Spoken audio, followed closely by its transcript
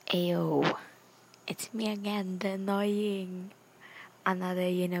Ayo, it's me again, the annoying another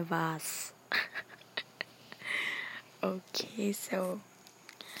universe. Okay, so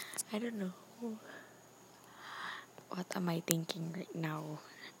I don't know what am I thinking right now.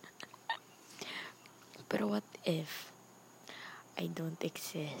 But what if I don't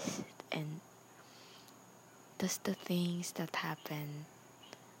exist and does the things that happen,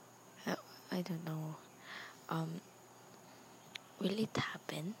 I don't know, will it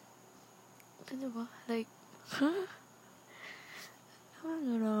happen? Ano ba? Like, huh? I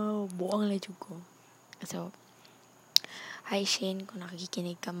don't know. Buong lechug ko. So, hi Shane, kung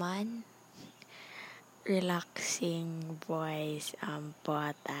nakikinig ka man. Relaxing voice ang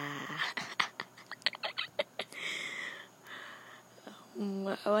bota.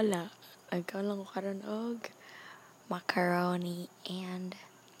 Wala. Ikaw lang ko karon og macaroni and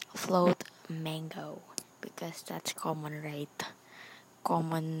float mango. Because that's common, right?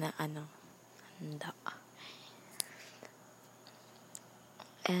 Common na handa.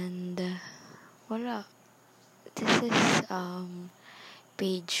 And wala. This is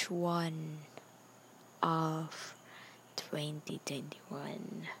page 1 of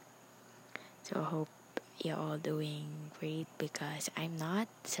 2021. So hope you're all doing great because I'm not.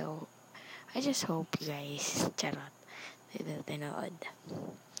 So I just hope you guys charot tinood.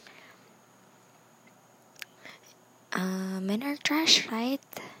 Men are trash, right?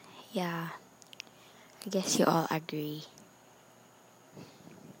 Yeah. I guess you all agree.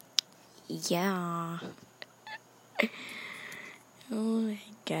 Yeah. Oh my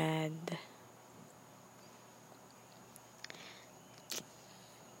god.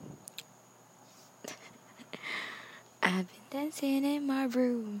 I've been dancing in my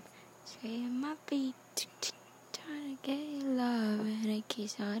room, swaying my feet, trying to get love and a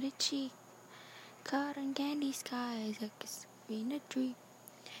kiss on the cheek. Cotton candy skies, I guess been a dream.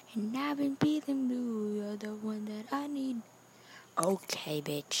 And I've been feeling blue, you're the one that I need. Okay,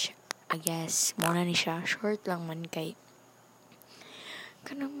 bitch. I guess, muna ni siya. Short lang man kay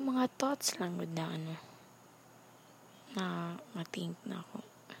kanang mga thoughts lang gud na na ma-think na ako.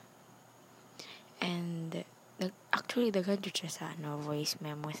 And actually daghan jud siya sa voice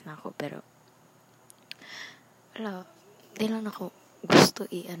memos na ako pero wala, di lang ako gusto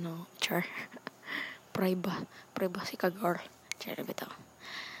char. Privacy ka girl. Char bitaw.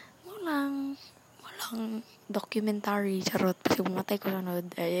 Walang documentary charot kasi bumatay ko sa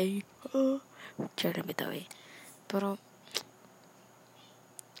nood ay char bitaw eh. Pero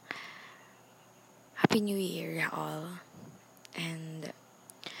Happy New Year all and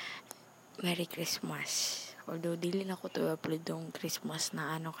Merry Christmas. Although dili na ko to upload yung Christmas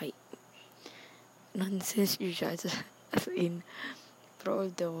na kay nonsense siya as in. Pero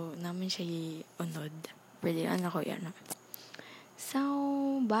although namin siya unod, pwede ko yan. So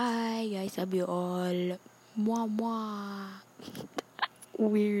bye guys, love you all. Mwah mwah.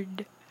 Weird.